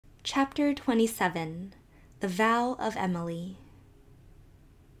Chapter 27 The Vow of Emily.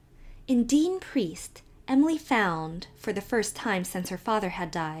 In Dean Priest, Emily found, for the first time since her father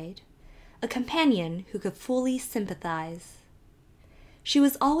had died, a companion who could fully sympathize. She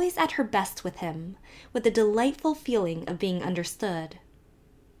was always at her best with him, with the delightful feeling of being understood.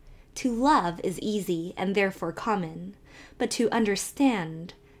 To love is easy and therefore common, but to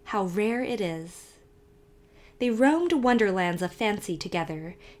understand, how rare it is. They roamed wonderlands of fancy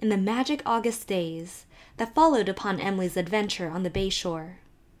together in the magic August days that followed upon Emily's adventure on the bay shore,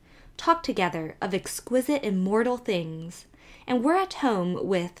 talked together of exquisite immortal things, and were at home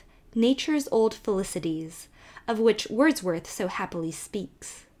with nature's old felicities, of which Wordsworth so happily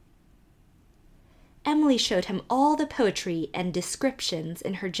speaks. Emily showed him all the poetry and descriptions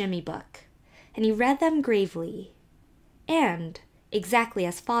in her Jimmy book, and he read them gravely, and, exactly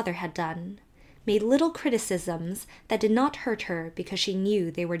as father had done, made little criticisms that did not hurt her because she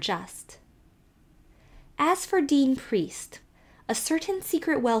knew they were just. As for Dean Priest, a certain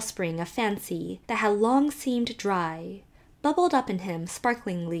secret wellspring of fancy that had long seemed dry bubbled up in him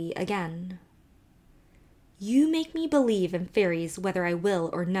sparklingly again. "You make me believe in fairies whether I will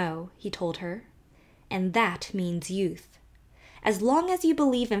or no," he told her, "and that means youth. As long as you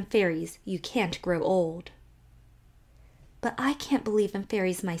believe in fairies, you can't grow old." "But I can't believe in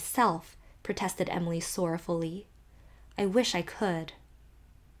fairies myself," protested Emily sorrowfully. "I wish I could."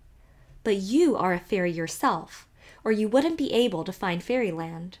 "But you are a fairy yourself, or you wouldn't be able to find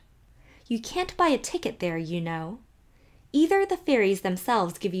fairyland. You can't buy a ticket there, you know. Either the fairies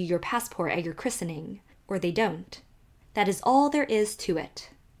themselves give you your passport at your christening, or they don't. That is all there is to it."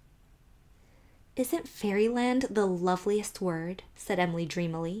 "Isn't fairyland the loveliest word?" said Emily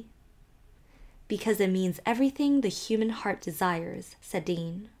dreamily. "Because it means everything the human heart desires," said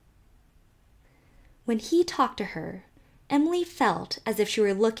Dean. When he talked to her, Emily felt as if she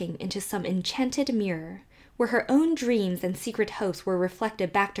were looking into some enchanted mirror, where her own dreams and secret hopes were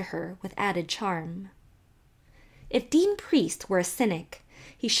reflected back to her with added charm. If Dean Priest were a cynic,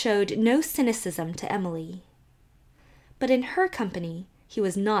 he showed no cynicism to Emily. But in her company, he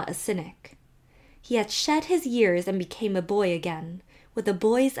was not a cynic. He had shed his years and became a boy again, with a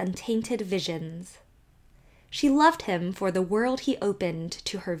boy's untainted visions. She loved him for the world he opened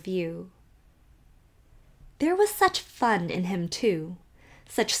to her view. There was such fun in him, too,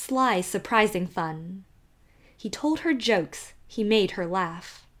 such sly, surprising fun. He told her jokes, he made her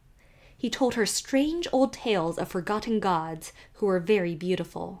laugh. He told her strange old tales of forgotten gods who were very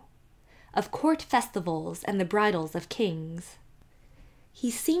beautiful, of court festivals and the bridals of kings.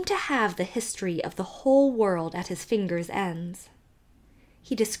 He seemed to have the history of the whole world at his fingers' ends.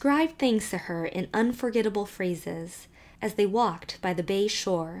 He described things to her in unforgettable phrases as they walked by the bay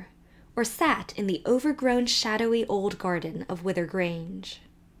shore, or sat in the overgrown shadowy old garden of Wither Grange.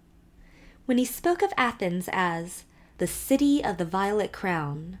 When he spoke of Athens as the city of the violet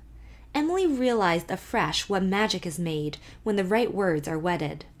crown, Emily realized afresh what magic is made when the right words are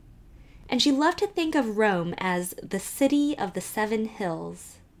wedded, and she loved to think of Rome as the city of the 7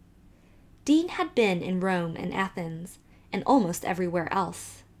 hills. Dean had been in Rome and Athens, and almost everywhere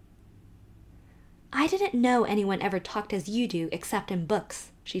else. "I didn't know anyone ever talked as you do except in books,"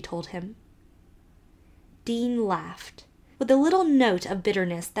 she told him. Dean laughed, with a little note of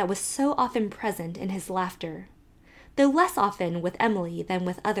bitterness that was so often present in his laughter, though less often with Emily than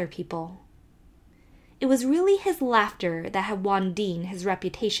with other people. It was really his laughter that had won Dean his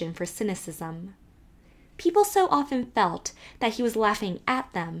reputation for cynicism. People so often felt that he was laughing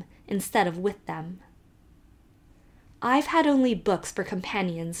at them instead of with them. "I've had only books for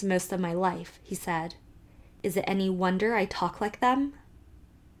companions most of my life," he said. "Is it any wonder I talk like them?"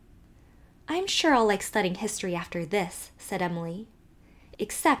 "I'm sure I'll like studying history after this," said Emily.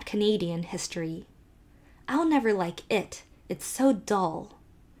 "Except Canadian history. I'll never like it. It's so dull.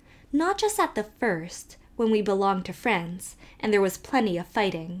 Not just at the first, when we belonged to France, and there was plenty of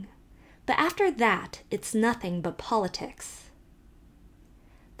fighting. But after that, it's nothing but politics."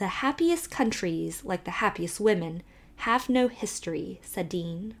 "The happiest countries, like the happiest women, have no history," said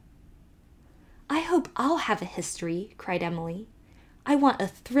Dean. "I hope I'll have a history," cried Emily. "I want a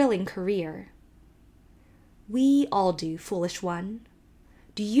thrilling career." "We all do, foolish one.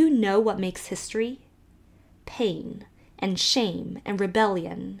 Do you know what makes history? Pain, and shame, and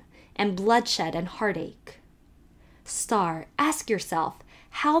rebellion, and bloodshed and heartache. Star, ask yourself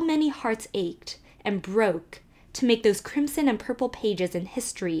how many hearts ached and broke to make those crimson and purple pages in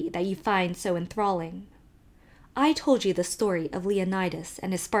history that you find so enthralling. I told you the story of Leonidas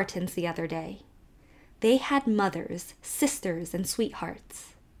and his Spartans the other day. They had mothers, sisters, and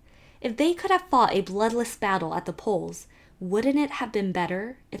sweethearts. If they could have fought a bloodless battle at the polls, wouldn't it have been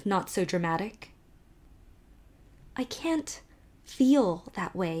better if not so dramatic? I can't feel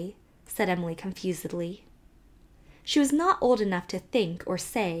that way, said Emily confusedly. She was not old enough to think or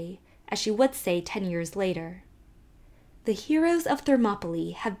say, as she would say 10 years later. The heroes of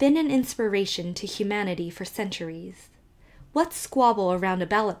Thermopylae have been an inspiration to humanity for centuries. What squabble around a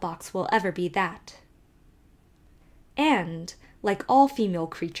ballot box will ever be that? And, like all female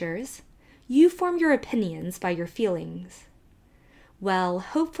creatures, you form your opinions by your feelings. Well,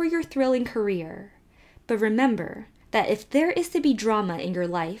 hope for your thrilling career, but remember that if there is to be drama in your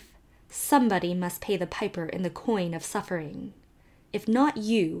life, somebody must pay the piper in the coin of suffering. If not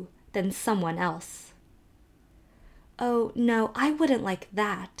you, then someone else. Oh, no, I wouldn't like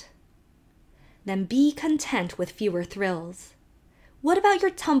that. Then be content with fewer thrills. What about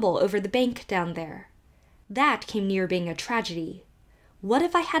your tumble over the bank down there? That came near being a tragedy. What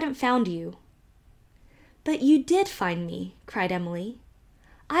if I hadn't found you? But you did find me, cried Emily.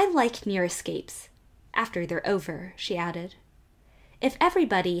 I like near escapes. After they're over, she added. If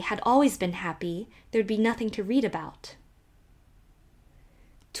everybody had always been happy, there'd be nothing to read about.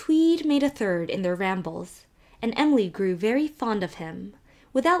 Tweed made a third in their rambles, and Emily grew very fond of him,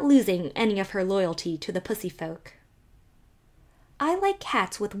 without losing any of her loyalty to the pussy folk. I like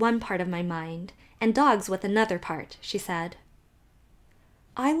cats with one part of my mind, and dogs with another part, she said.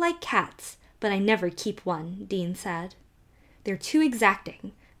 I like cats, but I never keep one, Dean said. They're too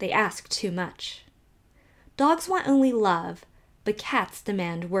exacting. They ask too much. Dogs want only love, but cats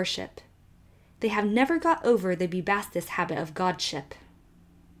demand worship. They have never got over the Bubastis habit of godship.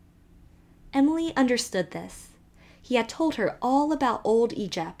 Emily understood this. He had told her all about old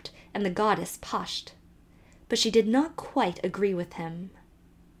Egypt and the goddess Pasht, but she did not quite agree with him.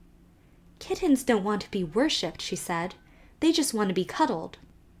 Kittens don't want to be worshipped, she said. They just want to be cuddled.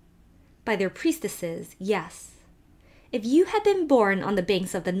 By their priestesses, yes. If you had been born on the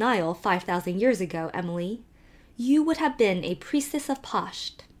banks of the Nile 5,000 years ago, Emily, you would have been a priestess of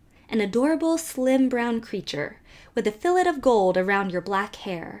Pasht, an adorable slim brown creature with a fillet of gold around your black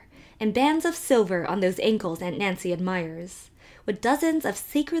hair and bands of silver on those ankles Aunt Nancy admires, with dozens of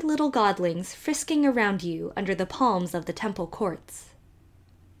sacred little godlings frisking around you under the palms of the temple courts.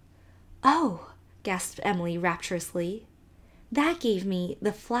 Oh, gasped Emily rapturously, that gave me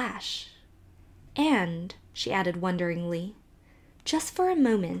the flash. And, she added wonderingly, just for a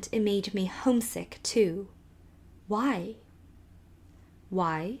moment it made me homesick, too. Why?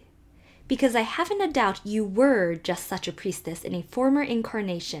 Why? Because I haven't a doubt you were just such a priestess in a former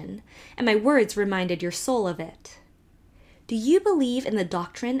incarnation, and my words reminded your soul of it. Do you believe in the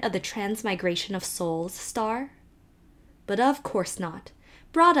doctrine of the transmigration of souls, Star? But of course not,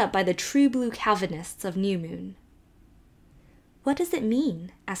 brought up by the true blue Calvinists of New Moon. What does it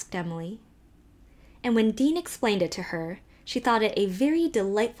mean? Asked Emily. And when Dean explained it to her, she thought it a very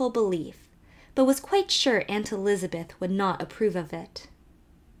delightful belief, but was quite sure Aunt Elizabeth would not approve of it.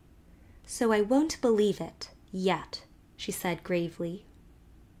 So I won't believe it, yet, she said gravely.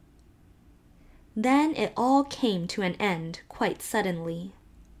 Then it all came to an end quite suddenly.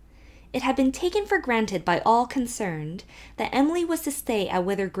 It had been taken for granted by all concerned that Emily was to stay at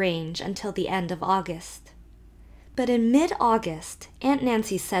Wither Grange until the end of August. But in mid-August, Aunt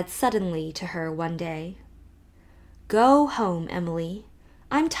Nancy said suddenly to her one day, "Go home, Emily.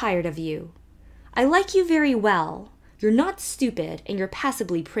 I'm tired of you. I like you very well. You're not stupid, and you're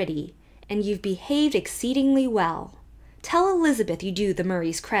passably pretty, and you've behaved exceedingly well. Tell Elizabeth you do the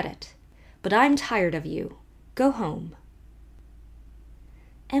Murrays credit. But I'm tired of you. Go home."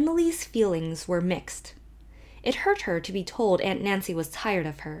 Emily's feelings were mixed. It hurt her to be told Aunt Nancy was tired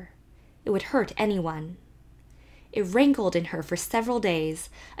of her. It would hurt anyone. It rankled in her for several days,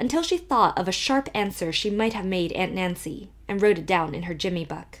 until she thought of a sharp answer she might have made Aunt Nancy, and wrote it down in her Jimmy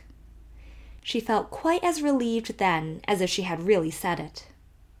book. She felt quite as relieved then as if she had really said it.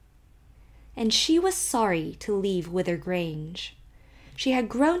 And she was sorry to leave Wither Grange. She had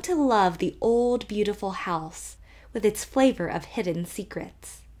grown to love the old, beautiful house, with its flavor of hidden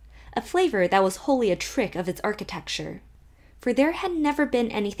secrets, a flavor that was wholly a trick of its architecture, for there had never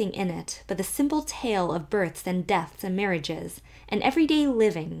been anything in it but the simple tale of births and deaths and marriages and everyday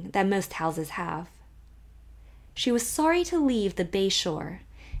living that most houses have. She was sorry to leave the bay shore,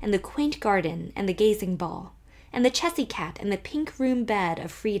 and the quaint garden and the gazing ball, and the Chessy cat and the pink room bed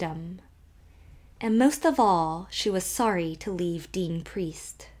of freedom. And most of all, she was sorry to leave Dean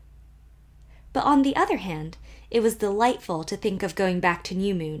Priest. But on the other hand, it was delightful to think of going back to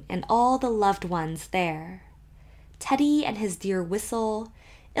New Moon and all the loved ones there. Teddy and his dear whistle,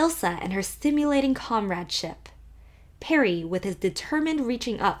 Ilsa and her stimulating comradeship, Perry with his determined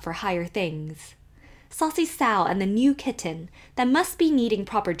reaching up for higher things, Saucy Sal and the new kitten that must be needing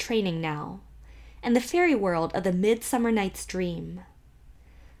proper training now, and the fairy world of the Midsummer Night's Dream.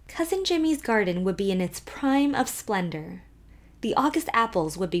 Cousin Jimmy's garden would be in its prime of splendor. The August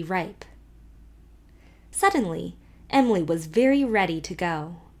apples would be ripe. Suddenly, Emily was very ready to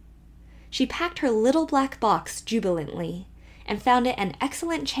go. She packed her little black box jubilantly, and found it an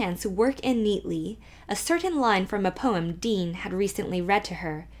excellent chance to work in neatly a certain line from a poem Dean had recently read to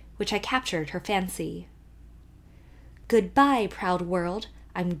her, which had captured her fancy. "Goodbye, proud world,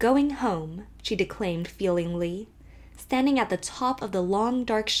 I'm going home," she declaimed feelingly, standing at the top of the long,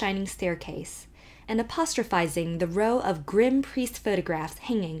 dark, shining staircase, and apostrophizing the row of grim priest photographs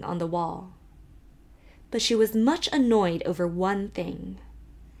hanging on the wall. But she was much annoyed over one thing.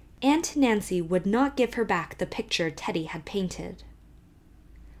 Aunt Nancy would not give her back the picture Teddy had painted.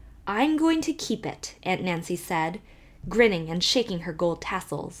 "I'm going to keep it," Aunt Nancy said, grinning and shaking her gold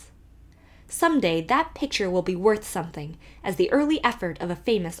tassels. "Someday that picture will be worth something as the early effort of a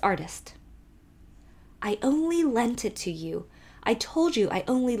famous artist." "I only lent it to you. I told you I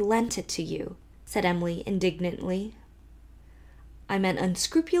only lent it to you," said Emily indignantly. "I'm an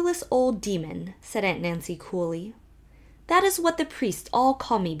unscrupulous old demon," said Aunt Nancy coolly. "That is what the priests all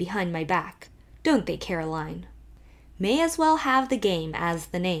call me behind my back, don't they, Caroline? May as well have the game as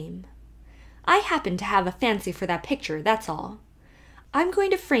the name. I happen to have a fancy for that picture, that's all. I'm going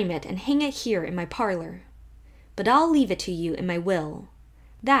to frame it and hang it here in my parlor. But I'll leave it to you in my will.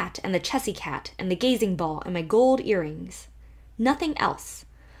 That and the Chessy cat and the gazing ball and my gold earrings. Nothing else.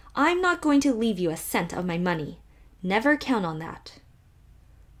 I'm not going to leave you a cent of my money. Never count on that."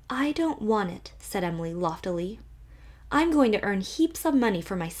 "I don't want it," said Emily loftily. "I'm going to earn heaps of money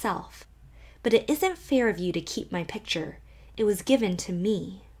for myself. But it isn't fair of you to keep my picture. It was given to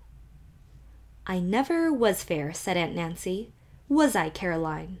me." "I never was fair," said Aunt Nancy. "Was I,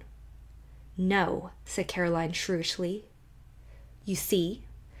 Caroline?" "No," said Caroline shrewishly. "You see?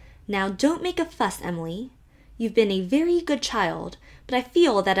 Now don't make a fuss, Emily. You've been a very good child, but I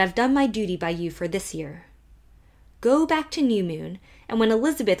feel that I've done my duty by you for this year. Go back to New Moon, and when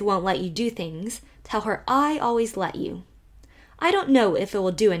Elizabeth won't let you do things, tell her I always let you. I don't know if it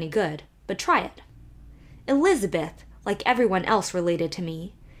will do any good, but try it. Elizabeth, like everyone else related to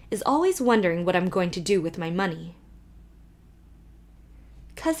me, is always wondering what I'm going to do with my money."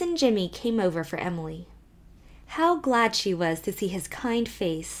 Cousin Jimmy came over for Emily. How glad she was to see his kind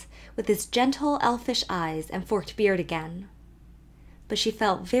face, with his gentle elfish eyes and forked beard again. But she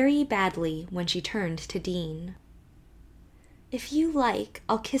felt very badly when she turned to Dean. "If you like,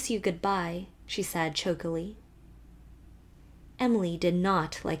 I'll kiss you goodbye," she said chokily. Emily did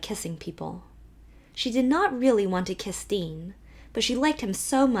not like kissing people. She did not really want to kiss Dean, but she liked him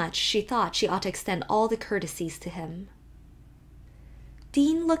so much she thought she ought to extend all the courtesies to him.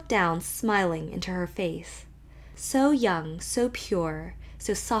 Dean looked down smiling into her face, so young, so pure,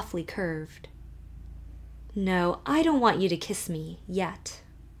 so softly curved. "No, I don't want you to kiss me, yet.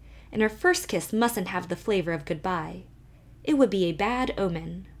 And our first kiss mustn't have the flavor of goodbye. It would be a bad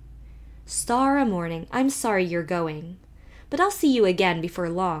omen. Star a morning, I'm sorry you're going, but I'll see you again before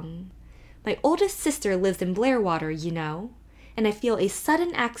long. My oldest sister lives in Blairwater, you know, and I feel a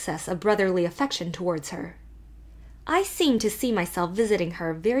sudden access of brotherly affection towards her. I seem to see myself visiting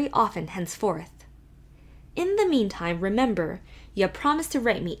her very often henceforth. In the meantime, remember, you have promised to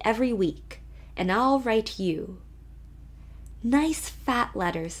write me every week, and I'll write you." "Nice fat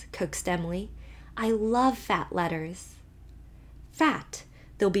letters," coaxed Emily. "I love fat letters." "Fat.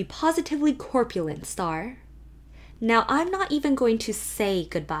 They'll be positively corpulent, Star. Now I'm not even going to say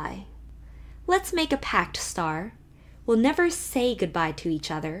goodbye. Let's make a pact, Star. We'll never say goodbye to each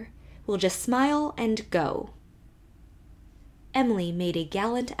other. We'll just smile and go." Emily made a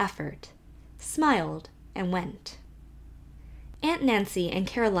gallant effort, smiled, and went. Aunt Nancy and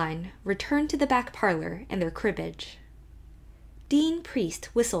Caroline returned to the back parlor and their cribbage. Dean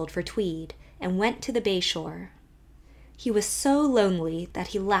Priest whistled for Tweed and went to the bay shore. He was so lonely that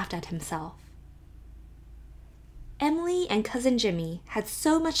he laughed at himself. Emily and Cousin Jimmy had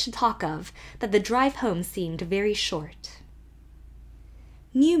so much to talk of that the drive home seemed very short.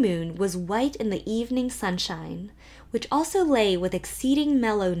 New Moon was white in the evening sunshine, which also lay with exceeding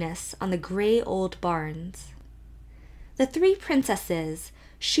mellowness on the gray old barns. The three princesses,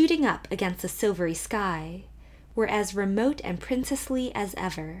 shooting up against the silvery sky, were as remote and princessly as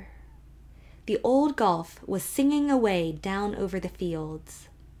ever. The old gulf was singing away down over the fields.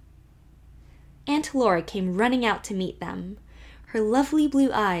 Aunt Laura came running out to meet them, her lovely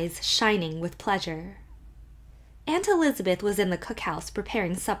blue eyes shining with pleasure. Aunt Elizabeth was in the cookhouse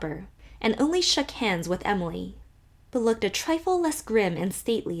preparing supper, and only shook hands with Emily, but looked a trifle less grim and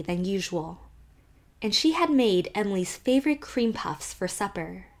stately than usual. and she had made Emily's favorite cream puffs for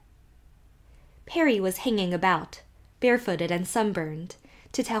supper. Perry was hanging about, barefooted and sunburned,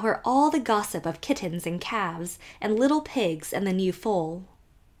 to tell her all the gossip of kittens and calves and little pigs and the new foal.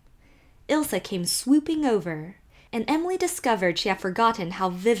 Ilsa came swooping over, and Emily discovered she had forgotten how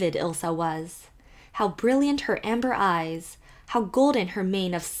vivid Ilsa was, how brilliant her amber eyes, how golden her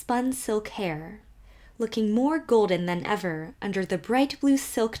mane of spun silk hair, looking more golden than ever under the bright blue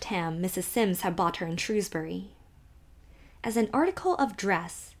silk tam Mrs. Sims had bought her in Shrewsbury. As an article of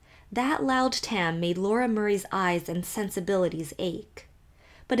dress, that loud tam made Laura Murray's eyes and sensibilities ache,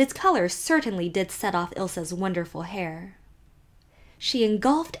 but its color certainly did set off Ilsa's wonderful hair. She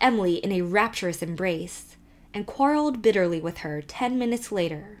engulfed Emily in a rapturous embrace, and quarreled bitterly with her 10 minutes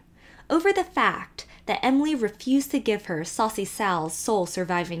later, over the fact that Emily refused to give her Saucy Sal's sole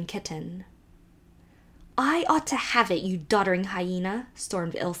surviving kitten. "I ought to have it, you doddering hyena,"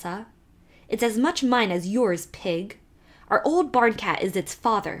 stormed Ilsa. "It's as much mine as yours, pig. Our old barn cat is its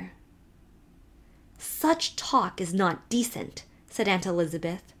father." "Such talk is not decent," said Aunt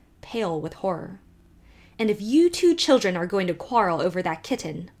Elizabeth, pale with horror. "And if you two children are going to quarrel over that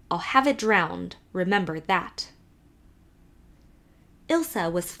kitten, I'll have it drowned. Remember that."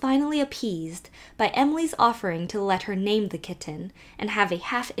 Ilsa was finally appeased by Emily's offering to let her name the kitten and have a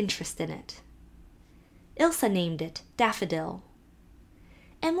half interest in it. Ilsa named it Daffodil.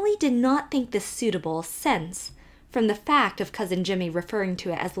 Emily did not think this suitable, since, from the fact of Cousin Jimmy referring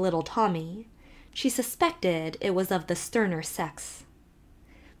to it as Little Tommy, she suspected it was of the sterner sex.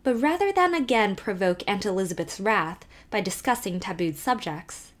 But rather than again provoke Aunt Elizabeth's wrath by discussing tabooed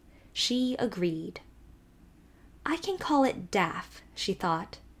subjects, she agreed. "I can call it Daff," she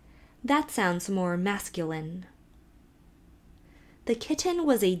thought. "That sounds more masculine." The kitten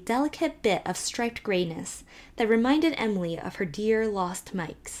was a delicate bit of striped grayness that reminded Emily of her dear lost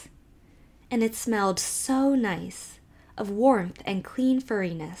Mike's. And it smelled so nice, of warmth and clean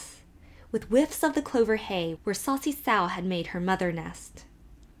furriness, with whiffs of the clover hay where Saucy Sal had made her mother nest.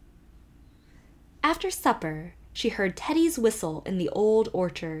 After supper, she heard Teddy's whistle in the old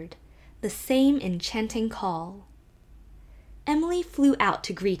orchard, the same enchanting call. Emily flew out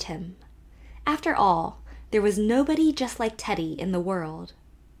to greet him. After all, there was nobody just like Teddy in the world.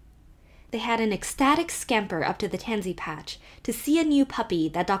 They had an ecstatic scamper up to the tansy patch to see a new puppy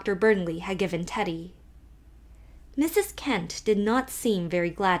that Dr. Burnley had given Teddy. Mrs. Kent did not seem very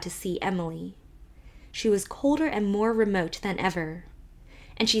glad to see Emily. She was colder and more remote than ever,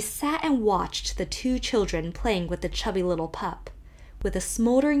 and she sat and watched the two children playing with the chubby little pup, with a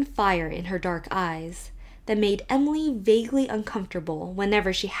smoldering fire in her dark eyes that made Emily vaguely uncomfortable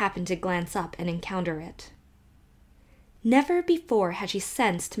whenever she happened to glance up and encounter it. Never before had she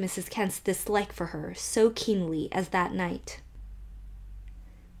sensed Mrs. Kent's dislike for her so keenly as that night.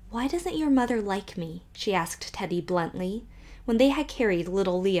 "Why doesn't your mother like me?" she asked Teddy bluntly, when they had carried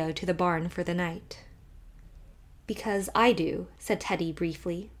little Leo to the barn for the night. "Because I do," said Teddy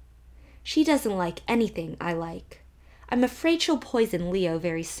briefly. "She doesn't like anything I like. I'm afraid she'll poison Leo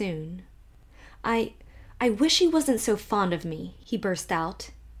very soon. I wish he wasn't so fond of me," he burst out,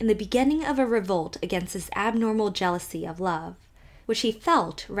 in the beginning of a revolt against his abnormal jealousy of love, which he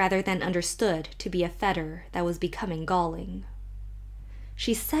felt rather than understood to be a fetter that was becoming galling.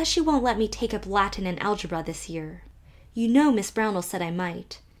 "She says she won't let me take up Latin and algebra this year. You know Miss Brownell said I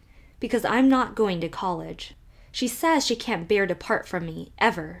might, because I'm not going to college. She says she can't bear to part from me,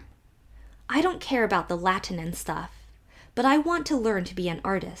 ever. I don't care about the Latin and stuff, but I want to learn to be an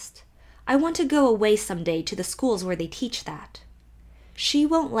artist. I want to go away someday to the schools where they teach that. She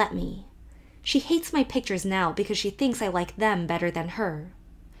won't let me. She hates my pictures now because she thinks I like them better than her.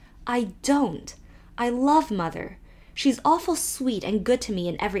 I don't. I love Mother. She's awful sweet and good to me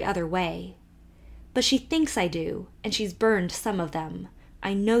in every other way. But she thinks I do, and she's burned some of them.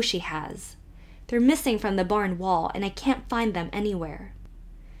 I know she has. They're missing from the barn wall, and I can't find them anywhere.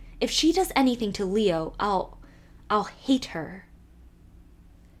 If she does anything to Leo, I'll hate her."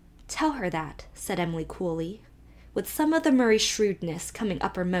 "Tell her that," said Emily coolly, with some of the Murray shrewdness coming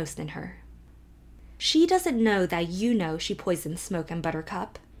uppermost in her. "She doesn't know that you know she poisoned Smoke and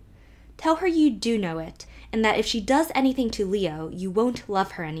Buttercup. Tell her you do know it, and that if she does anything to Leo, you won't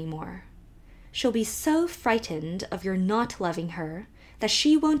love her any more. She'll be so frightened of your not loving her that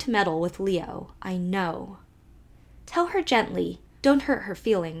she won't meddle with Leo, I know. Tell her gently, don't hurt her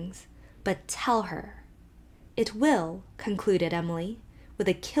feelings, but tell her. It will," concluded Emily, with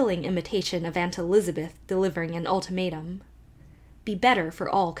a killing imitation of Aunt Elizabeth delivering an ultimatum, "be better for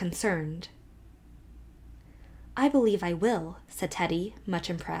all concerned." "I believe I will," said Teddy, much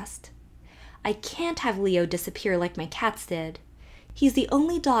impressed. "I can't have Leo disappear like my cats did. He's the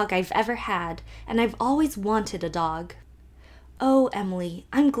only dog I've ever had, and I've always wanted a dog. Oh, Emily,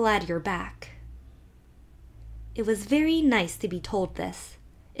 I'm glad you're back." It was very nice to be told this,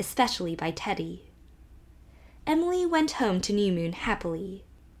 especially by Teddy. Emily went home to New Moon happily.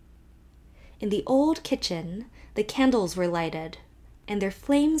 In the old kitchen, the candles were lighted, and their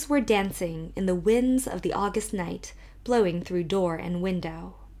flames were dancing in the winds of the August night, blowing through door and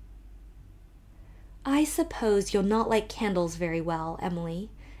window. "I suppose you'll not like candles very well, Emily,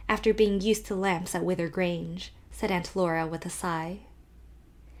 after being used to lamps at Wither Grange," said Aunt Laura with a sigh.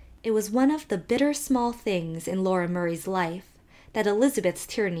 It was one of the bitter small things in Laura Murray's life that Elizabeth's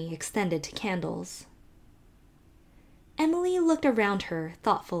tyranny extended to candles. Emily looked around her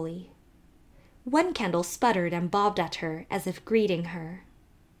thoughtfully. One candle sputtered and bobbed at her as if greeting her.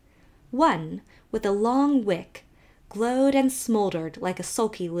 One, with a long wick, glowed and smoldered like a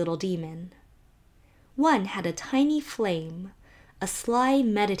sulky little demon. One had a tiny flame, a sly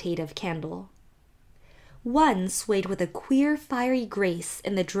meditative candle. One swayed with a queer fiery grace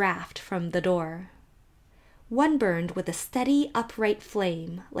in the draught from the door. One burned with a steady upright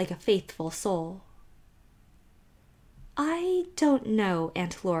flame like a faithful soul. "I don't know,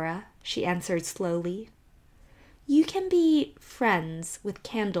 Aunt Laura," she answered slowly. "You can be friends with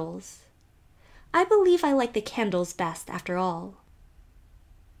candles. I believe I like the candles best after all."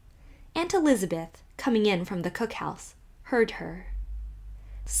 Aunt Elizabeth, coming in from the cookhouse, heard her.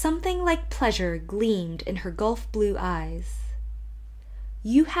 Something like pleasure gleamed in her gulf-blue eyes.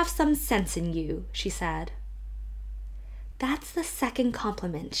 "You have some sense in you," she said. "That's the second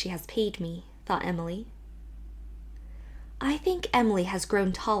compliment she has paid me," thought Emily. "I think Emily has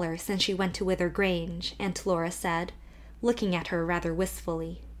grown taller since she went to Wither Grange," Aunt Laura said, looking at her rather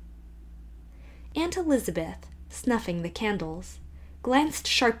wistfully. Aunt Elizabeth, snuffing the candles, glanced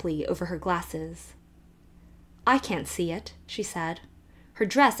sharply over her glasses. "I can't see it," she said. "Her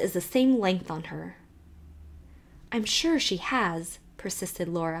dress is the same length on her." "I'm sure she has," persisted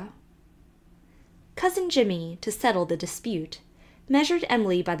Laura. Cousin Jimmy, to settle the dispute, measured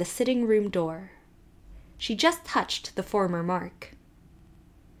Emily by the sitting-room door. She just touched the former mark.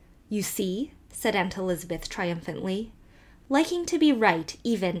 "You see," said Aunt Elizabeth triumphantly, liking to be right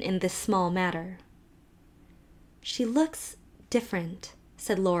even in this small matter. "She looks different,"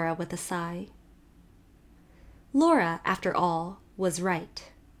 said Laura with a sigh. Laura, after all, was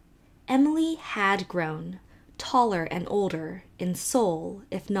right. Emily had grown, taller and older, in soul,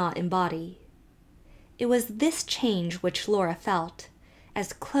 if not in body. It was this change which Laura felt,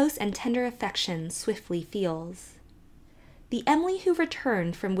 as close and tender affection swiftly feels. The Emily who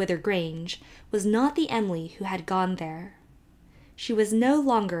returned from Wither Grange was not the Emily who had gone there. She was no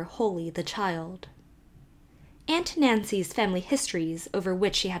longer wholly the child. Aunt Nancy's family histories over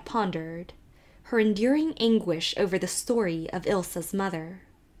which she had pondered, her enduring anguish over the story of Ilsa's mother,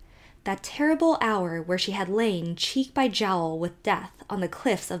 that terrible hour where she had lain cheek by jowl with death on the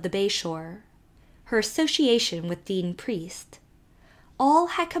cliffs of the bay shore, her association with Dean Priest, all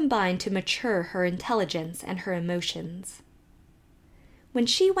had combined to mature her intelligence and her emotions. When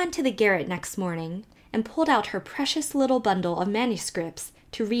she went to the garret next morning and pulled out her precious little bundle of manuscripts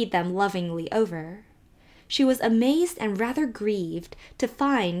to read them lovingly over, she was amazed and rather grieved to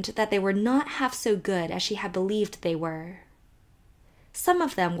find that they were not half so good as she had believed they were. Some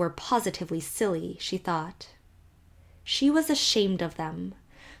of them were positively silly, she thought. She was ashamed of them,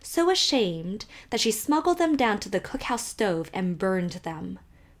 so ashamed that she smuggled them down to the cookhouse stove and burned them,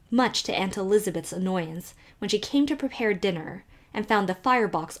 much to Aunt Elizabeth's annoyance when she came to prepare dinner and found the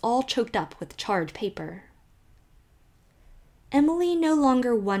firebox all choked up with charred paper. Emily no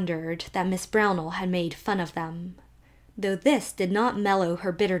longer wondered that Miss Brownell had made fun of them, though this did not mellow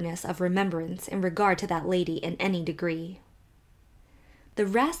her bitterness of remembrance in regard to that lady in any degree. The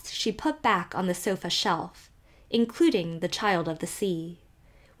rest she put back on the sofa shelf, including The Child of the Sea,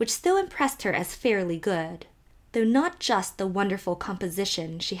 which still impressed her as fairly good, though not just the wonderful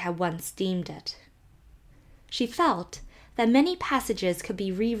composition she had once deemed it. She felt that many passages could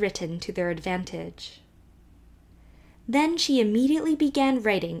be rewritten to their advantage. Then she immediately began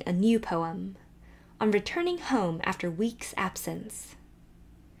writing a new poem, on returning home after weeks' absence.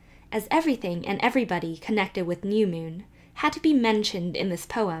 As everything and everybody connected with New Moon had to be mentioned in this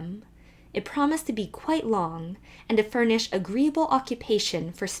poem, it promised to be quite long and to furnish agreeable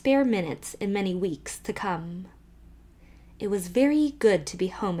occupation for spare minutes in many weeks to come. It was very good to be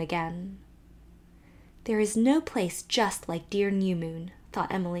home again. "There is no place just like dear New Moon,"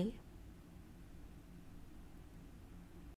 thought Emily.